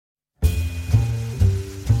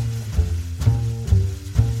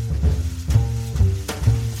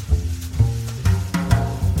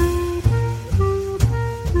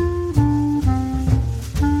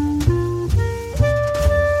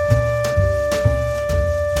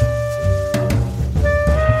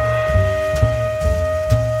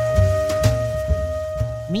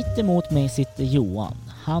emot mig sitter Johan.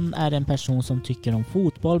 Han är en person som tycker om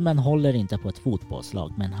fotboll men håller inte på ett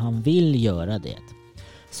fotbollslag, men han vill göra det.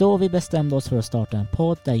 Så vi bestämde oss för att starta en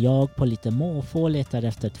podd där jag på lite måfå letar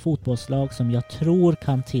efter ett fotbollslag som jag tror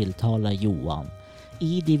kan tilltala Johan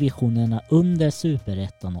i divisionerna under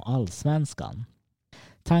Superettan och Allsvenskan.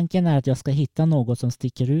 Tanken är att jag ska hitta något som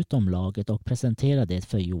sticker ut om laget och presentera det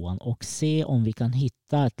för Johan och se om vi kan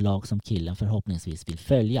hitta ett lag som killen förhoppningsvis vill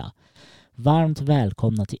följa. Varmt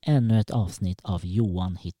välkomna till ännu ett avsnitt av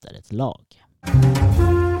Johan hittar ett lag.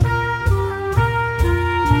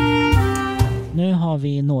 Nu har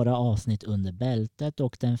vi några avsnitt under bältet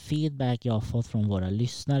och den feedback jag har fått från våra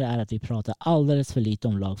lyssnare är att vi pratar alldeles för lite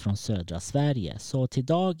om lag från södra Sverige. Så till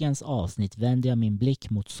dagens avsnitt vänder jag min blick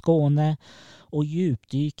mot Skåne och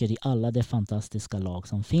djupdyker i alla de fantastiska lag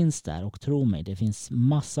som finns där. Och tro mig, det finns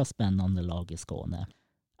massa spännande lag i Skåne.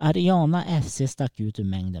 Ariana FC stack ut ur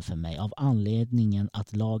mängden för mig av anledningen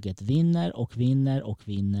att laget vinner och vinner och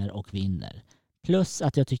vinner och vinner. Plus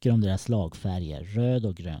att jag tycker om deras lagfärger, röd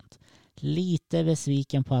och grönt. Lite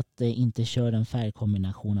besviken på att de inte kör den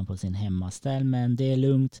färgkombinationen på sin hemmaställ, men det är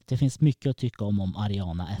lugnt. Det finns mycket att tycka om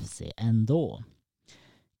Ariana FC ändå.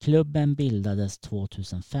 Klubben bildades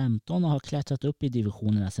 2015 och har klättrat upp i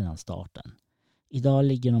divisionerna sedan starten. Idag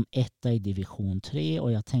ligger de etta i division 3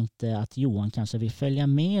 och jag tänkte att Johan kanske vill följa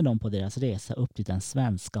med dem på deras resa upp till den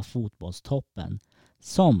svenska fotbollstoppen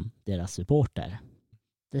som deras supporter.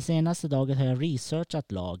 Det senaste dagen har jag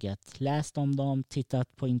researchat laget, läst om dem,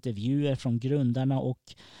 tittat på intervjuer från grundarna och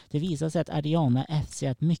det visar sig att Ariana FC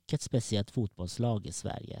är ett mycket speciellt fotbollslag i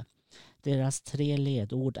Sverige. Deras 3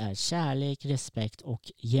 ledord är kärlek, respekt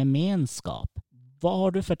och gemenskap. Vad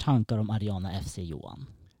har du för tankar om Ariana FC, Johan?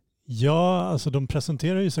 Ja, alltså de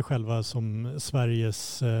presenterar ju sig själva som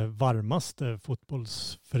Sveriges varmaste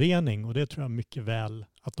fotbollsförening och det tror jag mycket väl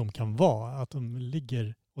att de kan vara. Att de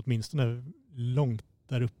ligger åtminstone långt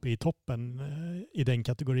där uppe i toppen i den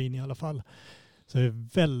kategorin i alla fall. Så det är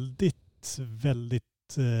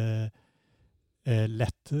väldigt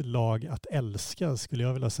lätt lag att älska skulle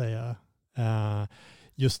jag vilja säga.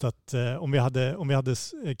 Just att om vi hade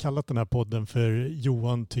kallat den här podden för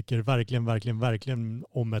Johan tycker verkligen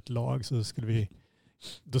om ett lag så skulle vi i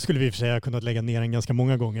och för sig ha kunnat lägga ner den ganska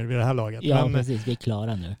många gånger vid det här laget. Ja, precis. Vi är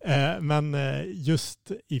klara nu. Men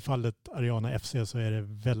just i fallet Ariana FC så är det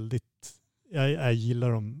väldigt... Jag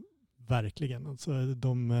gillar dem verkligen. Alltså,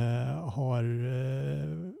 de har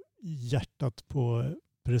hjärtat på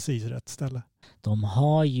precis rätt ställe.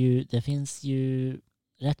 Det finns ju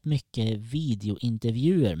rätt mycket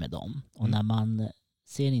videointervjuer med dem. Och när man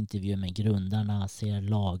ser intervjuer med grundarna, ser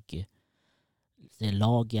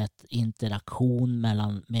laget, interaktion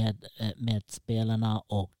med spelarna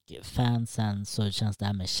och fansen, så känns det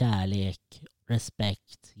här med kärlek,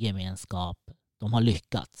 respekt, gemenskap. De har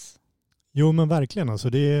lyckats. Jo men verkligen. Alltså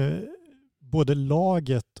det är både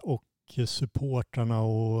laget och supportrarna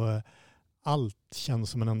och allt känns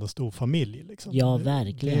som en enda stor familj. Liksom. Ja,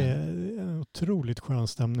 verkligen. Det är en otroligt skön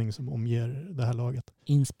stämning som omger det här laget.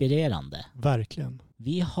 Inspirerande. Verkligen.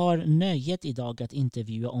 Vi har nöjet idag att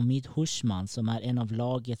intervjua Omid Hushman som är en av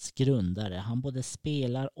lagets grundare. Han både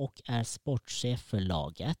spelar och är sportchef för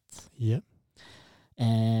laget. Yeah.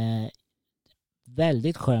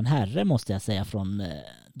 Väldigt skön herre måste jag säga från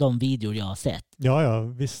de videor jag har sett. Ja,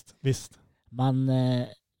 visst.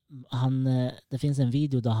 Det finns en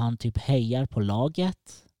video där han typ hejar på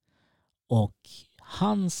laget och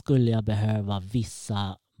han skulle jag behöva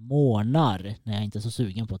vissa morgnar när jag inte är så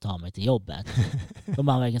sugen på att ta mig till jobbet. Då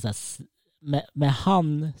man verkligen så här, med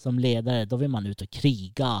han som ledare, då vill man ut och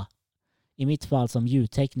kriga. I mitt fall som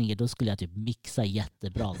ljudtekniker, då skulle jag typ mixa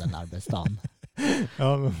jättebra den arbetsdagen.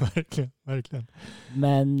 Ja, men verkligen.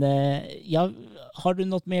 Men har du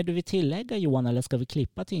något mer du vill tillägga, Johan, eller ska vi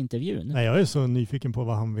klippa till intervjun? Nej, jag är så nyfiken på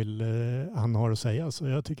vad han har att säga, så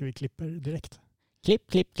jag tycker vi klipper direkt.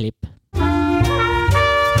 Klipp.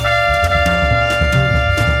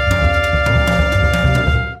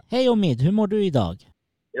 Hej Omid, hur mår du idag?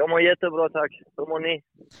 Jag mår jättebra, tack. Hur mår ni?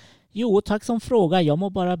 Jo, tack som fråga. Jag mår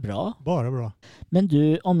bara bra. Bara bra. Men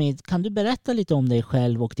du, Omid, kan du berätta lite om dig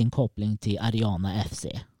själv och din koppling till Ariana FC?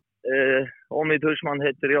 Omid Hushman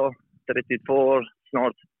heter jag, 32 år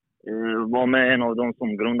snart. Var med en av dem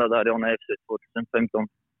som grundade Ariana FC 2015.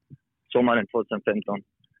 Sommaren 2015.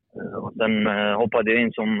 Och sen hoppade jag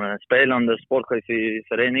in som spelande sportchef i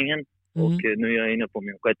föreningen. Och nu är jag inne på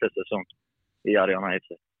min 6:e säsong i Ariana FC.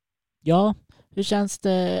 Ja, hur känns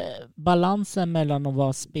det balansen mellan att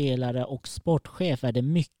vara spelare och sportchef? Är det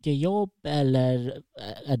mycket jobb eller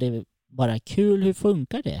är det bara kul? Hur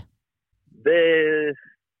funkar det?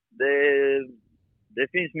 det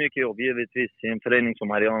finns mycket jobb. Givetvis i en förening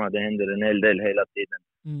som Ariana, det händer en hel del hela tiden.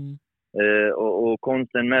 Och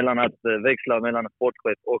konsten mellan att växla mellan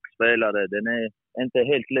sportchef och spelare, den är inte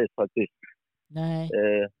helt lätt faktiskt. Nej.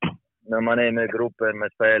 När man är med gruppen,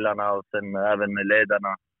 med spelarna och sen även med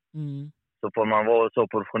ledarna, så får man vara så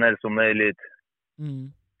professionell som möjligt.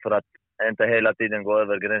 För att inte hela tiden gå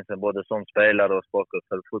över gränsen både som spelare och sportchef.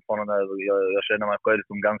 För fortfarande, jag känner mig själv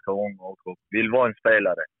som ganska ung och vill vara en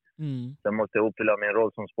spelare. Sen måste jag uppfylla min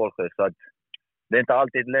roll som sportchef. Så att det är inte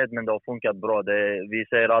alltid lätt, men det har funkat bra. Vi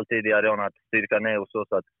ser alltid i Ariana att styrkan är hos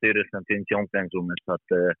oss, att styrelsen finns i omklädningsrummet. Så att,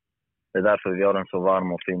 det är därför vi har en så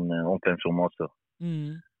varm och fin omklädningsrum också.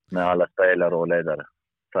 Med alla spelare och ledare.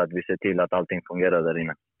 Så att vi ser till att allting fungerar där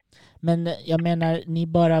inne. Men jag menar, ni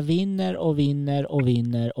bara vinner och vinner och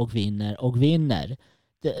vinner och vinner och vinner.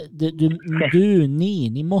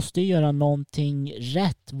 Ni måste göra någonting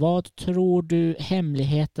rätt. Vad tror du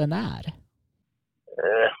hemligheten är?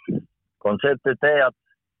 Konceptet är att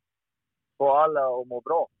få alla att må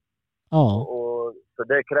bra. Ja. Och så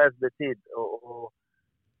det krävs det tid. Och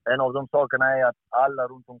en av de sakerna är att alla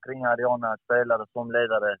runt omkring Ariana, spelare som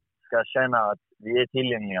ledare, ska känna att vi är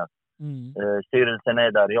tillgängliga. Styrelsen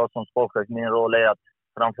är där. Jag som sportchef, min roll är att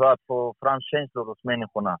framförallt få fram känslor hos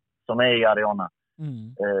människorna som är i Ariana.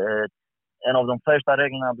 En av de första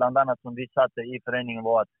reglerna bland annat som vi satte i föreningen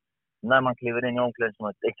var att när man kliver in i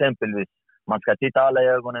omklädningsrummet, exempelvis, man ska titta alla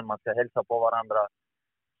i ögonen, man ska hälsa på varandra.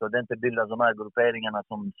 Så det inte bildas de här grupperingarna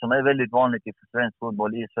som är väldigt vanligt i svensk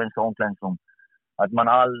fotboll, i svenska omklädningsrum. Att man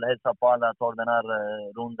hälsar på alla, tar den här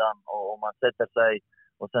rundan och man sätter sig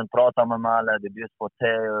och sen pratar man med alla. Det bjuds på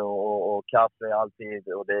te och kaffe alltid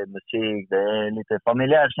och det är musik. Det är lite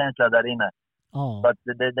familjär känsla där inne. Så att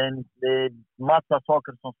det är massa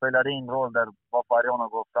saker som spelar in roll där varför Ariana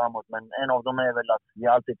går framåt. Men en av dem är väl att vi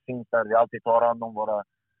alltid finns där. Vi alltid tar hand om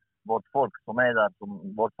vårt folk som är där.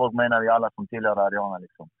 Vårt folk menar vi alla som tillhör Ariana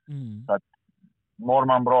liksom. Så att mår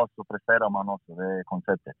man bra så presterar man också. Det är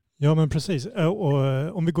konceptet. Ja, men precis. Och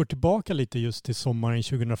om vi går tillbaka lite just till sommaren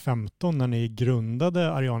 2015 när ni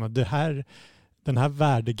grundade Ariana. Den här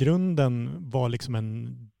värdegrunden var liksom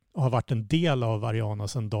har varit en del av Ariana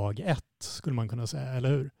sedan dag ett, skulle man kunna säga, eller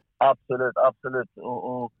hur? Absolut.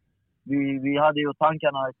 Och vi hade ju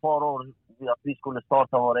tankarna ett par år att vi skulle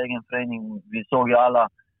starta vår egen förening. Vi såg ju alla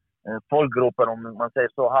folkgrupper, om man säger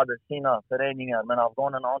så, hade sina föreningar, men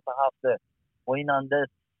afghanerna har inte haft det. Och innan dess,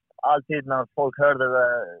 alltid när folk hörde det,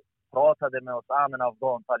 pratade med oss, men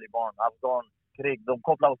afghan, taliban, afghan, krig, de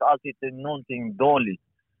kopplade oss alltid till någonting dåligt.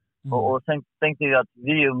 Och sen tänkte vi att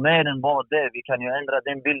vi är mer än bara det. Vi kan ju ändra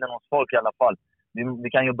den bilden hos folk i alla fall. Vi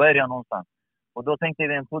kan ju börja någonstans. Och då tänkte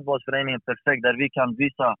vi en fotbollsförening är perfekt där vi kan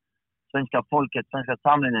visa svenska folket, svenska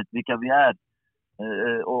samhället, vilka vi är.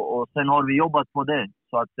 Och sen har vi jobbat på det.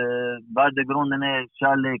 Så att värdegrunden är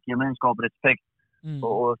kärlek, gemenskap, respekt.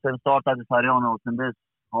 Och sen startades Ariana och sen dess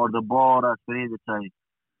har det bara spridit sig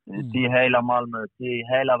till hela Malmö, till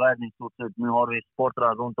hela världen i stort sett. Nu har vi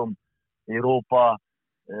sportare runt om i Europa,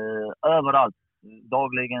 överallt.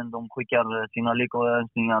 Dagligen de skickar sina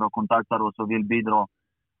lyckönskningar och kontaktar oss och vill bidra.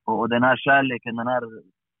 Och den här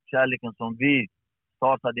kärleken som vi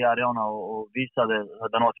startade i Ariana och visade,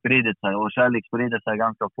 den har spridit sig. Och kärlek sprider sig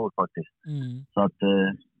ganska fort faktiskt. Så att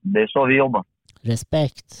det är så vi jobbar.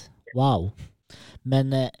 Respekt. Wow. Men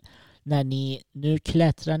när nu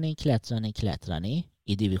klättrar ni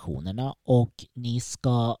i divisionerna och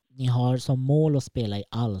ni har som mål att spela i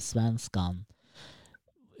Allsvenskan.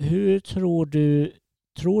 Hur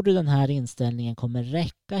tror du den här inställningen kommer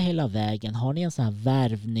räcka hela vägen? Har ni en sån här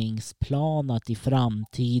värvningsplan att i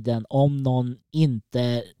framtiden, om någon inte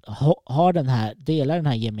delar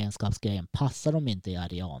den här gemenskapsgrejen, passar de inte i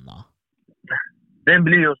Ariana? Den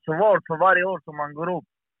blir ju svår för varje år som man går upp.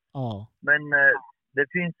 Ja. Men det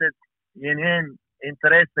finns ett genuint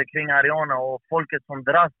intresse kring Ariana och folket som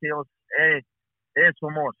dras till oss är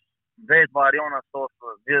som oss. Vet vad Ariana står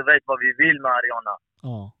för. Vi vet vad vi vill med Ariana.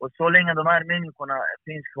 Och så länge de här människorna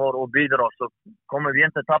finns kvar och bidrar så kommer vi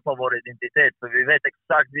inte tappa vår identitet. För vi vet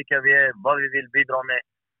exakt vilka vi är, vad vi vill bidra med.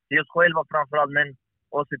 Till oss själva framförallt, men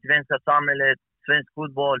också till svenska samhället, svensk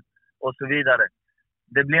fotboll och så vidare.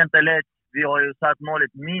 Det blir inte lätt. Vi har ju satt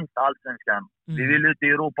målet minst Allsvenskan. Vi vill ut i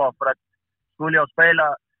Europa för att skulle jag spela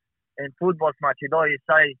en fotbollsmatch idag i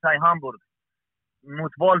Hamburg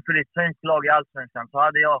mot valfritt svensk lag i Allsvenskan så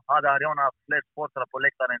hade Ariana haft fler sportare på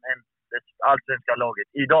läktaren än det allsvenska laget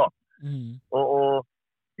idag. Och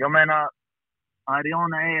jag menar,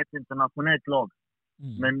 Ariana är ett internationellt lag.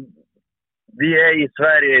 Men vi är i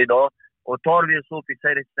Sverige idag och tar vi oss upp i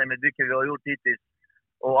seriesystemet, vilket vi har gjort hittills,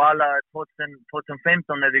 Och alla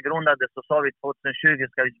 2015 när vi grundade så sa vi 2020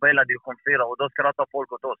 ska vi spela division 4 och då skrattade folk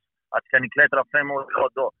åt oss. Att kan ni klättra 5 år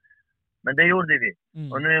då? Men det gjorde vi.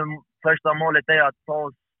 Och nu första målet är att ta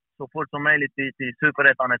oss så fort som möjligt till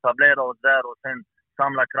Superettan, etablera oss där och sen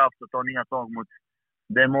samla kraft och ta nya tag mot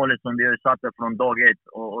det målet som vi har satt från dag 1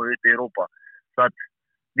 och ut i Europa. Så att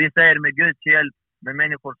vi säger med Guds hjälp, med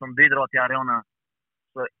människor som bidrar till Ariana,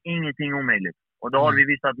 så är ingenting omöjligt. Och då har vi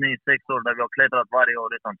visat nu i 6 år där vi har klättrat varje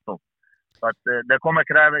år utan stopp. Så att det kommer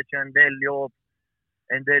krävas en del jobb,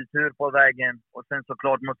 en del tur på vägen. Och sen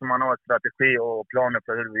såklart måste man ha en strategi och planer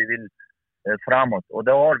för hur vi vill framåt. Och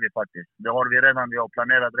det har vi faktiskt. Det har vi redan. Vi har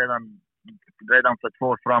planerat redan för 2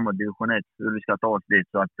 år framåt, division 1, hur vi ska ta oss dit.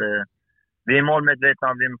 Så att vi är målmedvetna.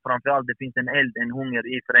 Framförallt det finns en eld, en hunger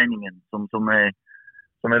i föreningen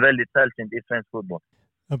som är väldigt sällsynt i svensk fotboll.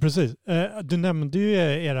 Ja, precis. Du nämnde ju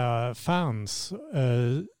era fans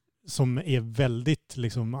som är väldigt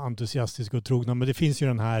liksom, entusiastiska och trogna. Men det finns ju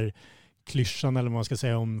den här klyschan, eller vad man ska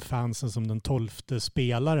säga, om fansen som den 12:e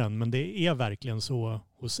spelaren. Men det är verkligen så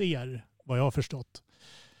hos er, vad jag har förstått.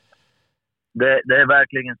 Det är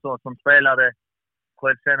verkligen så. Som spelare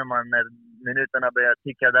själv känner man när minuterna börjar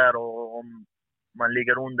ticka där och om man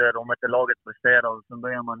ligger under, om inte laget presterar, och sen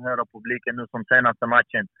börjar man höra publiken nu som senaste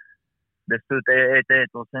matchen. Det stod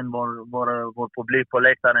 1-1 och sen vår publik på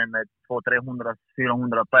läktaren med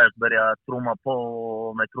 200-400 pers börjar trumma på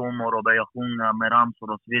med trummor och börjar sjunga med ramsor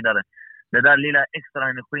och så vidare. Det där lilla extra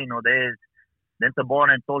energin, och det är inte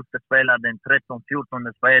bara en 12:e spelare, det är en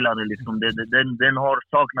 13-14:e spelare. Liksom. Den har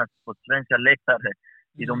saknats på svenska läktare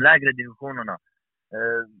i de lägre divisionerna.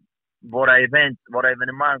 Våra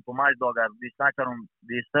evenemang på matchdagar, vi snackar om,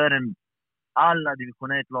 vi är större än alla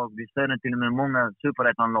division 1-lag, vi är större än till och med många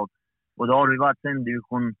superettan-lag. Och då har vi varit sen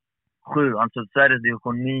division 7, alltså Sveriges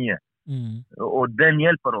division 9. Och den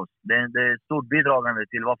hjälper oss. Det är stort bidragande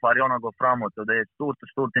till varför Ariana går framåt. Och det är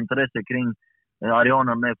stort intresse kring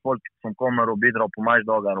Ariana med folk som kommer och bidrar på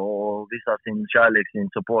matchdagar och visar sin kärlek, sin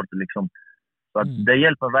support liksom. Så att det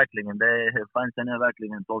hjälper verkligen. Fansen är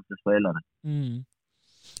verkligen 12:e spelare.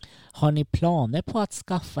 Har ni planer på att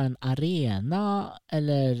skaffa en arena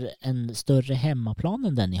eller en större hemmaplan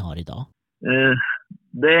än den ni har idag?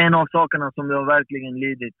 Det är en av sakerna som vi har verkligen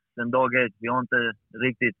lidit sedan dag 1. Vi har inte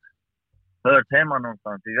riktigt hört hemma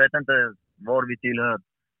någonstans. Vi vet inte var vi tillhör.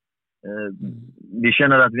 Vi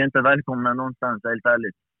känner att vi inte är välkomna någonstans, helt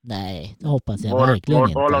ärligt. Nej, det hoppas jag verkligen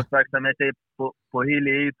inte. Vår A-lagsverksamhet är på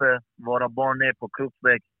Hili IP. Våra barn är på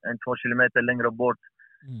Kruksbäck, 1-2 kilometer längre bort.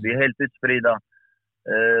 Vi är helt utspridda.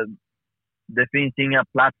 Det finns inga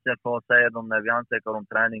platser för att säga dem när vi ansöker om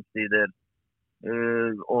träningstider.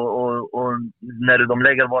 Och när de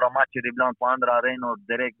lägger våra matcher ibland på andra arenor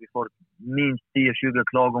direkt, vi får minst 10-20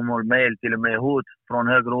 klagomål, mail, till och med hot från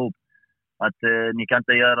högre upp. Att ni kan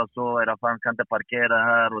inte göra så, era fans kan inte parkera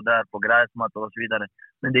här och där på gräsmattor och så vidare.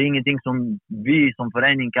 Men det är ingenting som vi som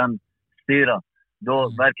förening kan styra. Då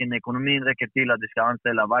varken ekonomin räcker till att vi ska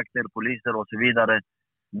anställa vakter, poliser och så vidare.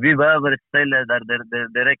 Vi behöver ett ställe där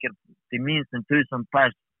det räcker till minst 1000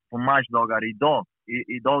 pers på matchdagar idag.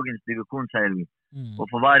 I dagens division säger vi. Och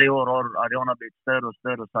för varje år har Ariana blivit större och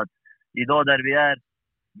större. Så att idag där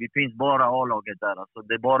vi finns bara A-laget där. Alltså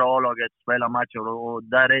det är bara A-laget som spelar matcher. Och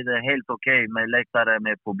där är det helt okej med läktare,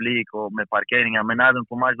 med publik och med parkeringar. Men även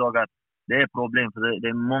på matchdagar, det är problem. För det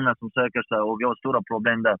är många som söker sig och vi har stora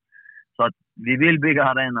problem där. Så att vi vill bygga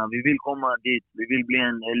arena, vi vill komma dit, vi vill bli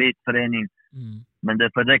en elitförening. Men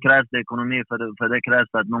för det krävs det ekonomi, för det krävs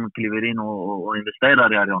att någon kliver in och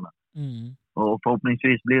investerar i Ariana. Och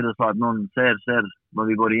förhoppningsvis blir det så att någon ser vad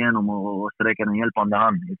vi går igenom och sträcker en hjälpande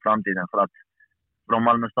hand i framtiden. För att från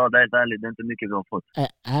Malmö stad, helt ärligt, det är inte mycket vi har fått.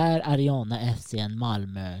 Är Ariana FC en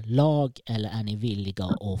Malmö-lag eller är ni villiga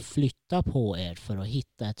att flytta på er för att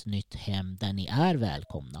hitta ett nytt hem där ni är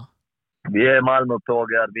välkomna? Vi är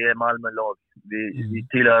Malmö-pågar, vi är Malmö-lag. Vi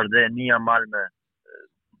tillhör det nya Malmö.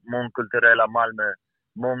 Mångkulturella Malmö.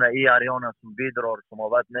 Många i Ariana som bidrar, som har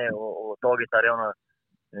varit med och tagit Ariana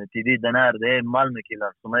till dit den är. Det är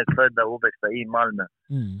Malmö-killar som är födda och uppväxta i Malmö.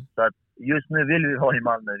 Så att just nu vill vi vara i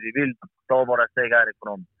Malmö. Vi vill ta våra steg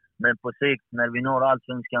härifrån. Men på sikt, när vi når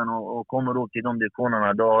allsvenskan och kommer upp till de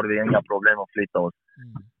divisionerna, då har vi inga problem att flytta oss.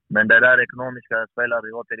 Men det där ekonomiska spelar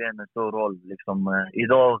återigen en stor roll. Liksom,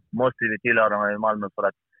 idag måste vi tillhöra Malmö för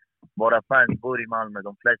att våra fans bor i Malmö.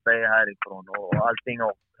 De flesta är härifrån och allting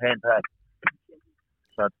har hänt här.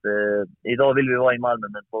 Så att idag vill vi vara i Malmö,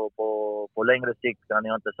 men på längre sikt kan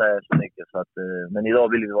jag inte säga så mycket. Så att, men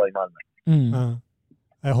idag vill vi vara i Malmö.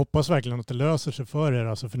 Jag hoppas verkligen att det löser sig för er.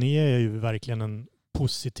 Alltså, för ni är ju verkligen en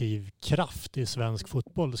positiv kraft i svensk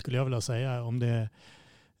fotboll, skulle jag vilja säga. Om det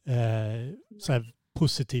så här,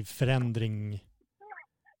 positiv förändring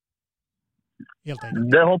helt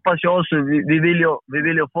enkelt. Det hoppas jag också. Vi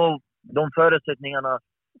vill ju få de förutsättningarna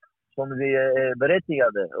som vi är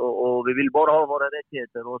berättigade. Och vi vill bara ha våra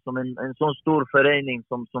rättigheter. Och som en sån stor förening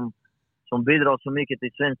som bidrar så mycket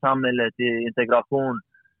till svensk samhälle, till integration,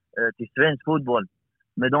 till svensk fotboll.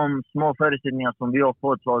 Med de små förutsättningar som vi har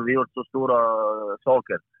fått så har vi gjort så stora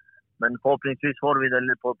saker. Men förhoppningsvis får vi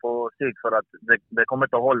det på sikt för att det kommer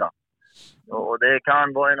inte att hålla. Och det kan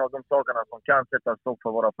vara en av de sakerna som kan sätta stopp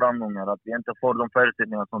för våra framgångar. Att vi inte får de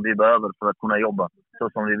förutsättningar som vi behöver för att kunna jobba så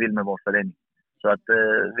som vi vill med vår förening. Så att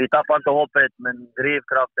vi tappar inte hoppet, men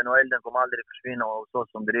drivkraften och elden kommer aldrig försvinna och så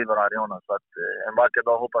som driver Ariana. Så att en vacker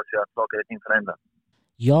dag hoppas vi att saker och ting förändras.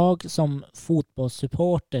 Jag som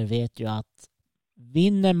fotbollssupporter vet ju att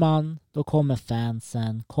vinner man, då kommer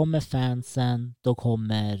fansen. Kommer fansen, då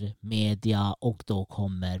kommer media och då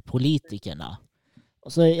kommer politikerna.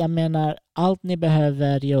 Så jag menar, allt ni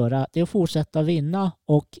behöver göra det är att fortsätta vinna,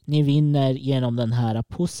 och ni vinner genom den här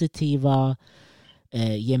positiva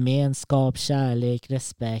gemenskap, kärlek,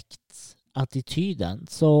 respekt, attityden.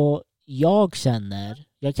 Så jag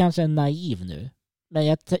kanske är naiv nu, men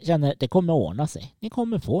jag känner det kommer ordna sig. Ni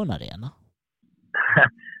kommer få en arena.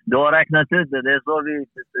 Du har räknat ut det. Det är så vi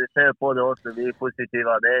ser på det också. Vi är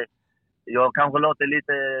positiva. Jag kanske låter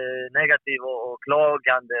lite negativ och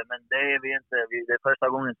klagande, men det är vi inte. Det är första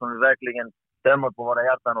gången som vi verkligen stämmer på våra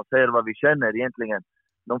hjärtan och ser vad vi känner egentligen.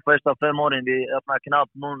 De första 5 åren vi öppnade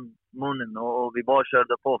knappt munnen och vi bara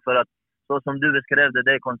körde på, för att så som du beskrev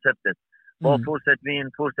det är konceptet. Och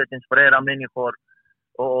fortsätt inspirera människor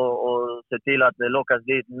och se till att det lockas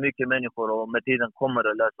dit mycket människor, och med tiden kommer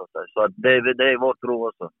det lösa sig. Så att det är vår tro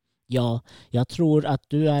också. Ja, jag tror att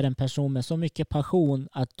du är en person med så mycket passion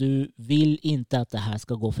att du vill inte att det här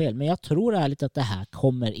ska gå fel. Men jag tror ärligt att det här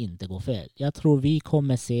kommer inte gå fel. Jag tror vi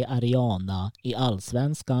kommer se Ariana i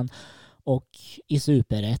Allsvenskan och i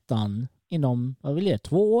Superettan inom,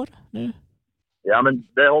 2 år nu? Ja, men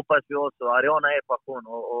det hoppas vi också. Ariana är passion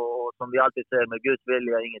och som vi alltid säger, med Guds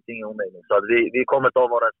vilja ingenting är omöjligt. Så att vi kommer ta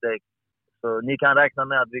våra steg. Så ni kan räkna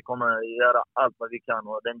med att vi kommer göra allt vad vi kan,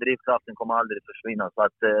 och den drivkraften kommer aldrig försvinna. Så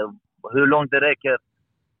att hur långt det räcker,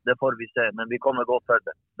 det får vi se. Men vi kommer gå för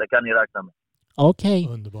det. Det kan ni räkna med. Okej.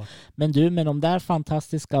 Underbart. Men du, med de där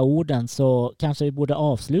fantastiska orden så kanske vi borde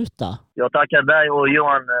avsluta. Jag tackar dig och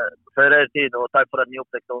Johan för er tid, och tack för att ni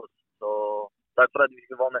upptäckte oss. Så tack för att vi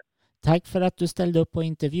fick vara med. Tack för att du ställde upp på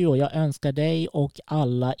intervju, och jag önskar dig och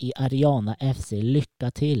alla i Ariana FC lycka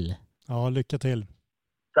till. Ja, lycka till.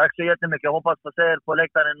 Tack så jättemycket. Jag hoppas på er på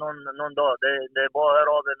läktaren någon dag. Det är bara att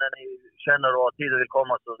höra av er när ni känner och har tid och vill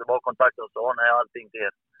komma, så det är bara att kontakta oss och ordna allting till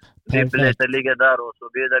er. Biljetter ligger där, och så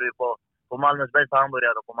bjuder vi på Malmös bästa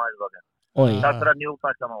hamburgare på majsdagen. Tack för att ni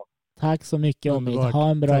uppmärksammar oss. Tack så mycket, Omid. Ha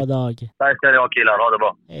en bra dag. Tack ska ni ha, killar. Ha det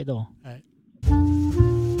bra. Hej då. Hej.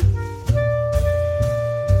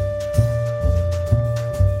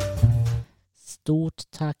 Stort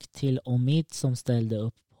tack till Omid som ställde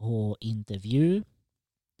upp på intervju.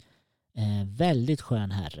 Väldigt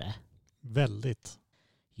skön herre. Väldigt.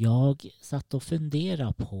 Jag satt och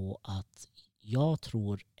funderade på att jag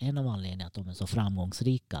tror en av anledningarna att de är så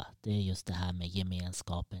framgångsrika, det är just det här med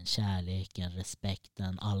gemenskapen, kärleken,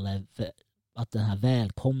 respekten, att den här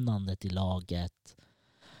välkomnandet i laget.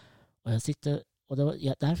 Och det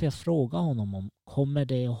var därför jag frågade honom om kommer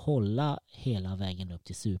det att hålla hela vägen upp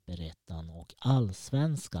till Superettan och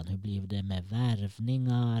Allsvenskan? Hur blir det med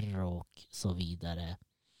värvningar och så vidare?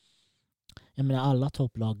 Jag menar, alla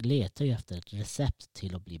topplag letar ju efter ett recept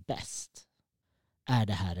till att bli bäst. Är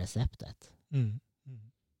det här receptet?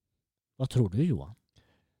 Vad tror du, Johan?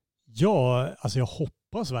 Ja, alltså jag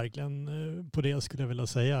hoppas verkligen på det, skulle jag vilja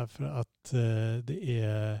säga. För att det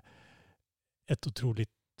är ett otroligt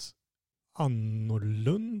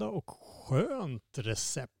annorlunda och skönt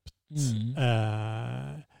recept.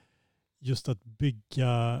 Just att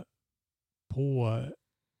bygga på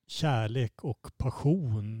kärlek och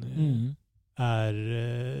passion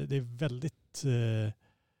det är väldigt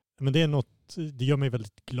men det är något, det gör mig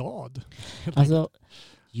väldigt glad. Alltså,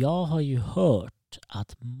 jag har ju hört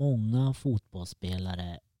att många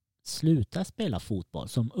fotbollsspelare slutar spela fotboll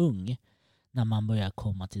som ung när man börjar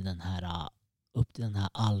komma till upp till den här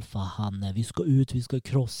alfahanne. Vi ska ut, vi ska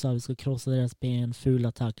krossa deras ben,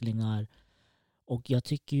 fula tacklingar. Och jag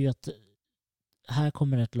tycker ju att här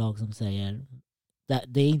kommer ett lag som säger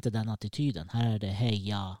det är inte den attityden. Här är det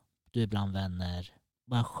heja, du är bland vänner.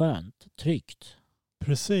 Bara skönt, tryggt.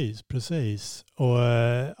 Precis. Och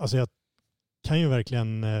alltså jag kan ju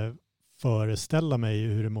verkligen föreställa mig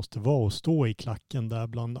hur det måste vara att stå i klacken där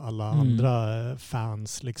bland alla andra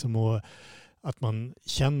fans liksom, och att man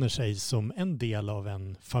känner sig som en del av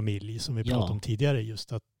en familj, som vi pratade om tidigare.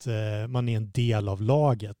 Just att man är en del av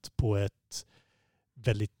laget på ett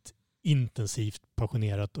väldigt intensivt,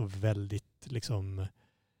 passionerat och väldigt liksom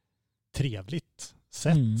trevligt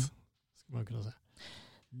sätt. Ska man kunna säga.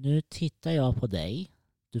 Nu tittar jag på dig.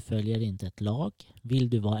 Du följer inte ett lag. Vill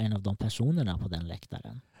du vara en av de personerna på den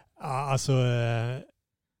läktaren? Alltså,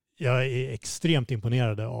 jag är extremt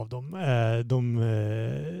imponerad av dem.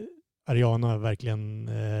 Ariana verkligen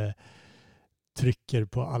trycker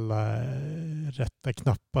på alla rätta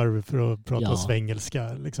knappar för att prata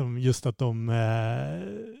svengelska. Liksom just att de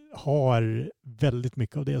har väldigt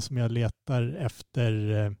mycket av det som jag letar efter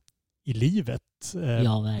i livet.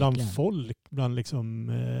 Bland folk, bland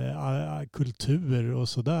liksom kultur och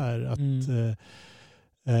sådär. Att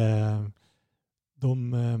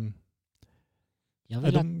de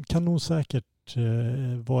kan nog säkert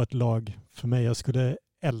vara ett lag för mig. Jag skulle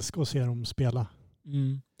älska att se dem spela.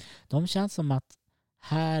 De känns som att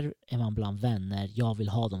här är man bland vänner. Jag vill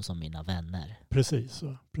ha dem som mina vänner. Precis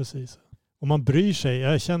så. Precis. Och man bryr sig.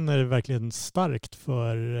 Jag känner verkligen starkt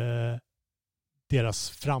för deras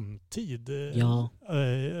framtid.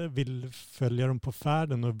 Vill följa dem på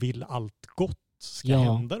färden och vill allt gott ska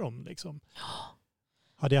hända dem. Liksom.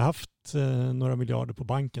 Hade jag haft några miljarder på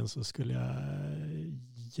banken så skulle jag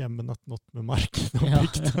jämnat något med marken och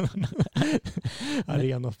byggt en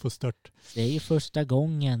arena på stört. Det är ju första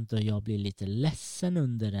gången då jag blir lite ledsen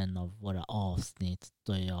under en av våra avsnitt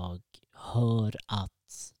då jag hör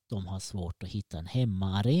att de har svårt att hitta en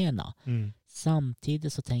hemmaarena.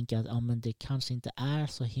 Samtidigt så tänker jag att men det kanske inte är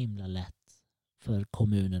så himla lätt för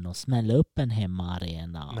kommunen att smälla upp en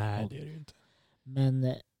hemmaarena. Nej, det är det ju inte.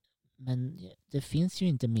 Men det finns ju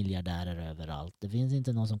inte miljardärer överallt. Det finns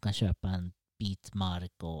inte någon som kan köpa en bit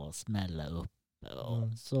mark och smälla upp.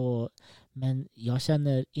 Men jag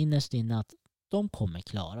känner innerst inne att de kommer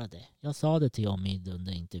klara det. Jag sa det till Omid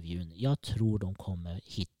under intervjun. Jag tror de kommer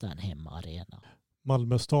hitta en hemmaarena.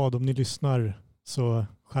 Malmö stad, om ni lyssnar så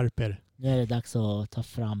skärp er. Nu är det dags att ta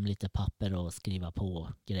fram lite papper och skriva på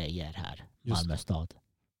grejer här. Malmö stad.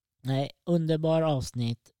 Nej, underbar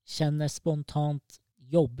avsnitt. Känner spontant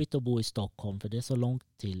jobbigt att bo i Stockholm för det är så långt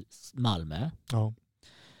till Malmö. Ja.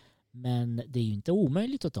 Men det är ju inte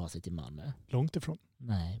omöjligt att ta sig till Malmö. Långt ifrån.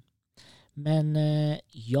 Nej. Men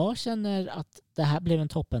jag känner att det här blev en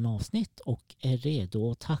toppen avsnitt och är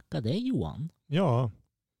redo att tacka dig, Johan. Ja,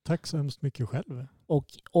 tack så hemskt mycket själv. Och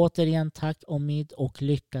återigen tack Omid och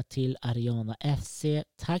lycka till Ariana FC.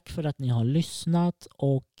 Tack för att ni har lyssnat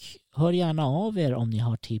och hör gärna av er om ni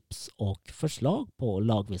har tips och förslag på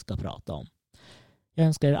lag vi ska prata om. Jag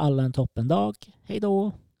önskar er alla en toppendag. Hej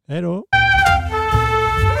då! Hej då!